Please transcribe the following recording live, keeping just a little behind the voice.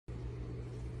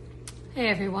Hey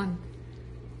everyone.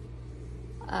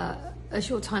 A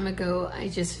short time ago, I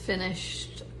just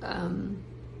finished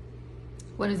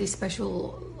one of these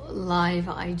special live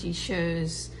IG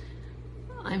shows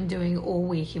I'm doing all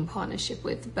week in partnership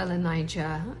with Bella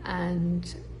Niger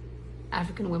and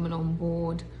African Women on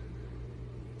Board.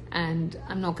 And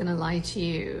I'm not going to lie to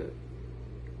you,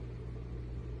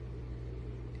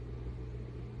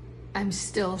 I'm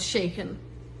still shaken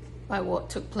by what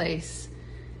took place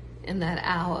in that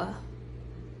hour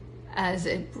as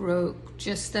it broke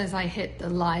just as I hit the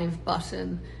live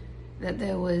button that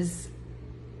there was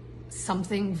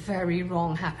something very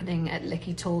wrong happening at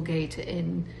Lekki Tollgate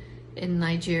in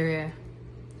Nigeria.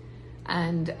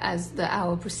 And as the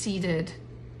hour proceeded,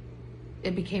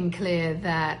 it became clear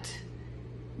that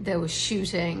there was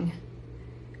shooting,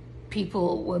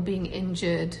 people were being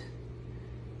injured,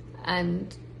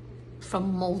 and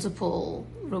from multiple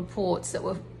reports that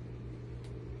were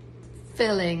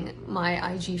filling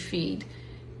my IG feed,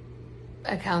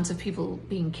 accounts of people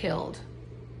being killed.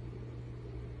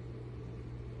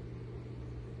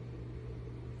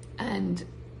 And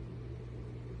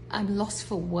I'm lost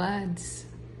for words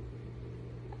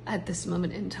at this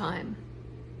moment in time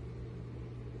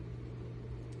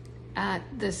at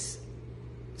this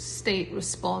state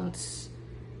response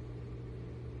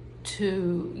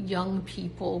to young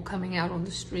people coming out on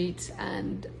the streets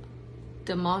and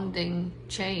demanding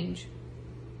change.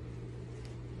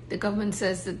 The government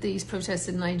says that these protests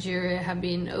in Nigeria have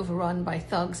been overrun by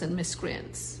thugs and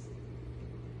miscreants.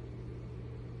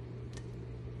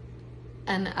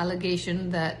 An allegation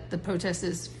that the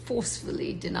protesters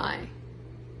forcefully deny.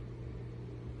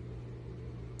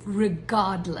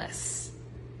 Regardless,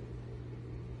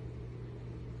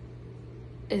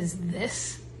 is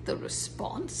this the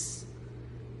response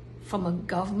from a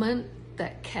government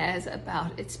that cares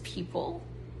about its people?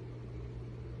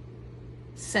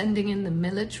 Sending in the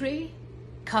military,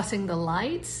 cutting the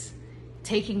lights,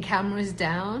 taking cameras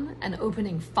down, and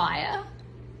opening fire?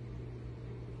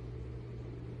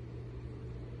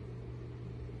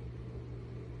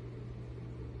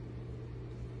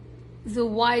 The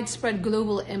widespread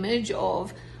global image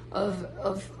of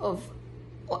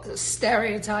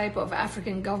stereotype of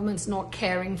African governments not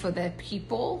caring for their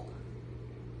people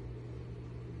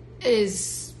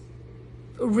is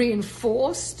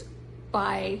reinforced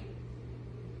by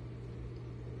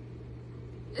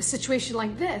a situation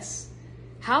like this.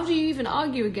 How do you even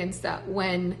argue against that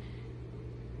when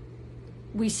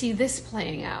we see this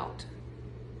playing out?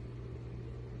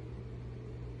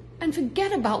 And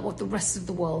forget about what the rest of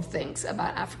the world thinks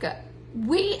about Africa.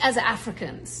 We as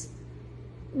Africans,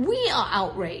 we are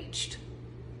outraged.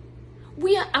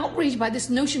 We are outraged by this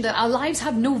notion that our lives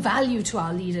have no value to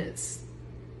our leaders.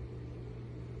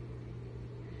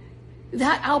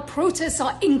 That our protests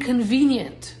are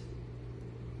inconvenient.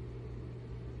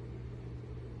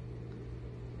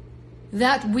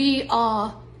 That we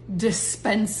are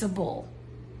dispensable.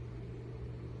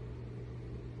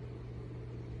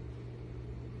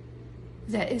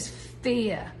 There is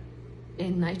fear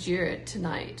in Nigeria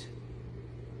tonight,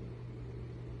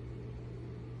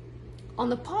 on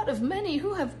the part of many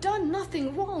who have done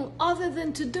nothing wrong other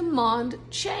than to demand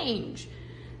change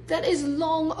that is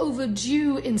long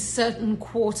overdue in certain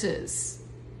quarters.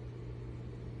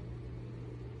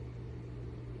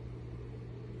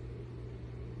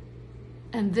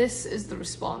 And this is the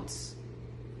response: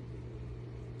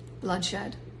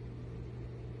 bloodshed.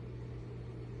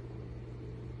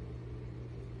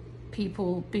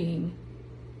 People being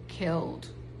killed,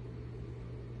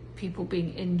 people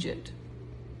being injured.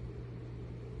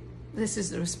 This is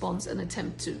the response, an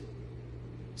attempt to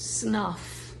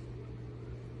snuff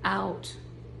out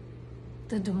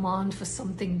the demand for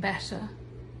something better.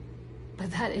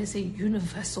 But that is a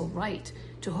universal right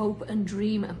to hope and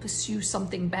dream and pursue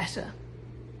something better.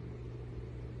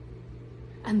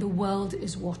 And the world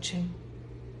is watching.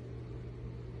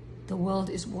 The world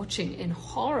is watching in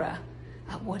horror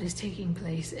at what is taking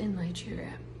place in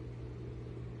Nigeria.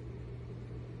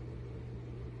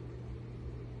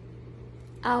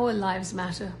 Our lives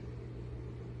matter.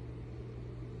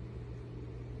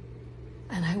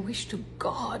 And I wish to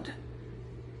God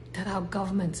that our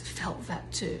governments felt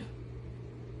that too.